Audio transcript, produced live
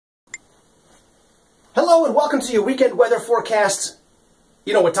Hello and welcome to your weekend weather forecast.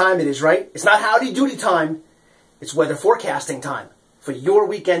 You know what time it is, right? It's not howdy doody time. It's weather forecasting time for your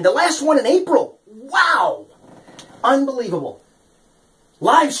weekend. The last one in April. Wow! Unbelievable.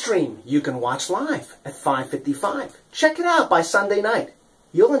 Live stream. You can watch live at 5:55. Check it out by Sunday night.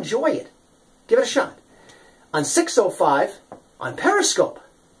 You'll enjoy it. Give it a shot. On 6:05 on Periscope.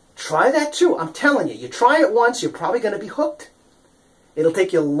 Try that too. I'm telling you, you try it once, you're probably going to be hooked. It'll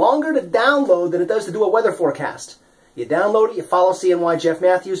take you longer to download than it does to do a weather forecast. You download it, you follow CNY Jeff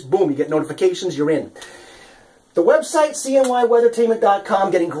Matthews, boom, you get notifications, you're in. The website,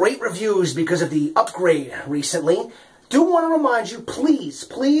 cnyweathertainment.com, getting great reviews because of the upgrade recently. Do want to remind you, please,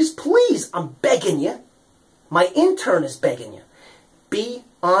 please, please, I'm begging you. My intern is begging you. Be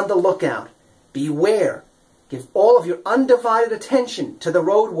on the lookout. Beware. Give all of your undivided attention to the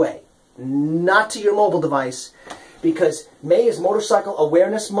roadway, not to your mobile device. Because May is Motorcycle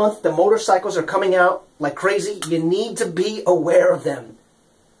Awareness Month. The motorcycles are coming out like crazy. You need to be aware of them.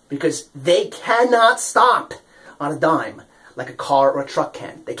 Because they cannot stop on a dime like a car or a truck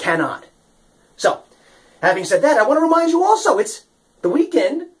can. They cannot. So, having said that, I want to remind you also, it's the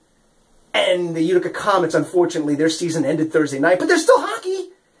weekend. And the Utica Comets, unfortunately, their season ended Thursday night. But there's still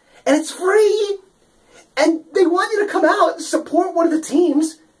hockey. And it's free. And they want you to come out and support one of the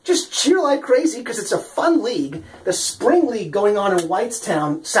teams. Just cheer like crazy because it's a fun league. The Spring League going on in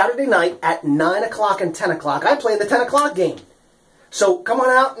Whitestown Saturday night at 9 o'clock and 10 o'clock. I play in the 10 o'clock game. So come on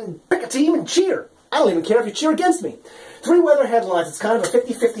out and pick a team and cheer. I don't even care if you cheer against me. 3 weather headlines. It's kind of a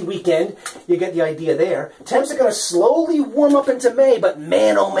 50-50 weekend. You get the idea there. Temps are going to slowly warm up into May, but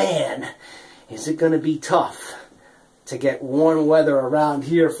man, oh man, is it going to be tough to get warm weather around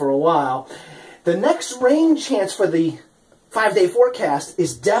here for a while. The next rain chance for the 5-day forecast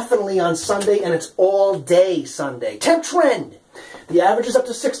is definitely on Sunday, and it's all day Sunday. Temp trend. The average is up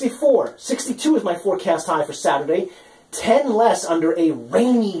to 64. 62 is my forecast high for Saturday. 10 less under a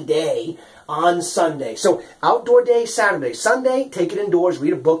rainy day on Sunday. So outdoor day Saturday. Sunday, take it indoors,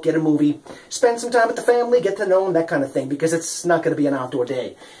 read a book, get a movie, spend some time with the family, get to know them, that kind of thing, because it's not going to be an outdoor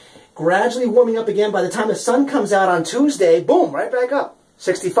day. Gradually warming up again. By the time the sun comes out on Tuesday, boom, right back up.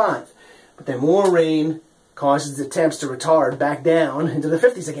 65. But then more rain causes the temps to retard back down into the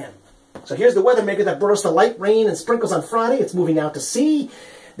 50s again. So here's the weather maker that brought us the light rain and sprinkles on Friday. It's moving out to sea.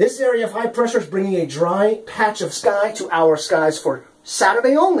 This area of high pressure is bringing a dry patch of sky to our skies for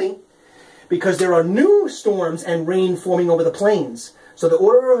Saturday only because there are new storms and rain forming over the plains. So the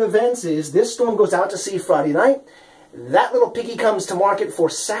order of events is this storm goes out to sea Friday night. That little piggy comes to market for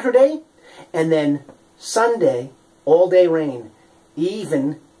Saturday. And then Sunday, all day rain,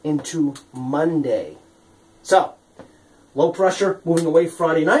 even into Monday. So, low pressure moving away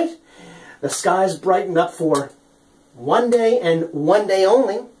Friday night. The skies brighten up for one day and one day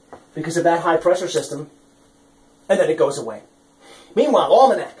only because of that high pressure system. And then it goes away. Meanwhile,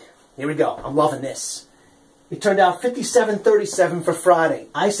 almanac. Here we go. I'm loving this. It turned out 57.37 for Friday.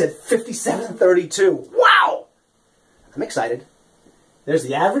 I said 57.32. Wow! I'm excited. There's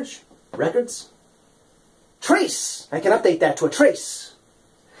the average. Records. Trace. I can update that to a trace.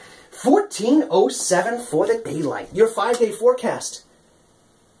 14:07 for the daylight. Your 5-day forecast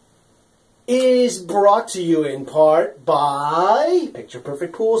is brought to you in part by Picture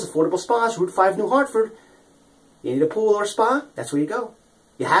Perfect Pools, Affordable Spas, Route 5, New Hartford. You need a pool or spa? That's where you go.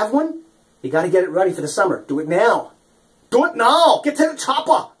 You have one? You got to get it ready for the summer. Do it now. Do it now. Get to the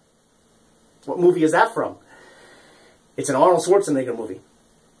chopper. What movie is that from? It's an Arnold Schwarzenegger movie.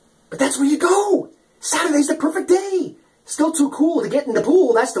 But that's where you go. Saturday's the perfect day. Still too cool to get in the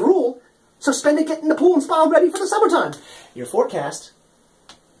pool, that's the rule. So spend it getting the pool and spa ready for the summertime. Your forecast.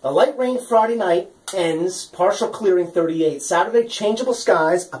 The light rain Friday night ends, partial clearing 38. Saturday, changeable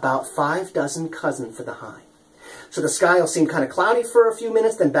skies, about 5 dozen cousin for the high. So the sky will seem kind of cloudy for a few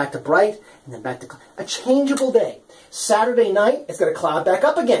minutes, then back to bright, and then back to a changeable day. Saturday night, it's going to cloud back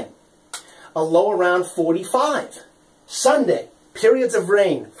up again. A low around 45. Sunday, periods of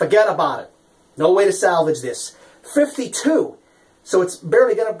rain. Forget about it. No way to salvage this. 52. So it's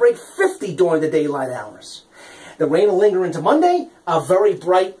barely going to break 50 during the daylight hours. The rain will linger into Monday. A very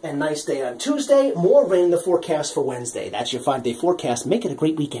bright and nice day on Tuesday. More rain in the forecast for Wednesday. That's your 5-day forecast. Make it a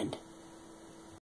great weekend.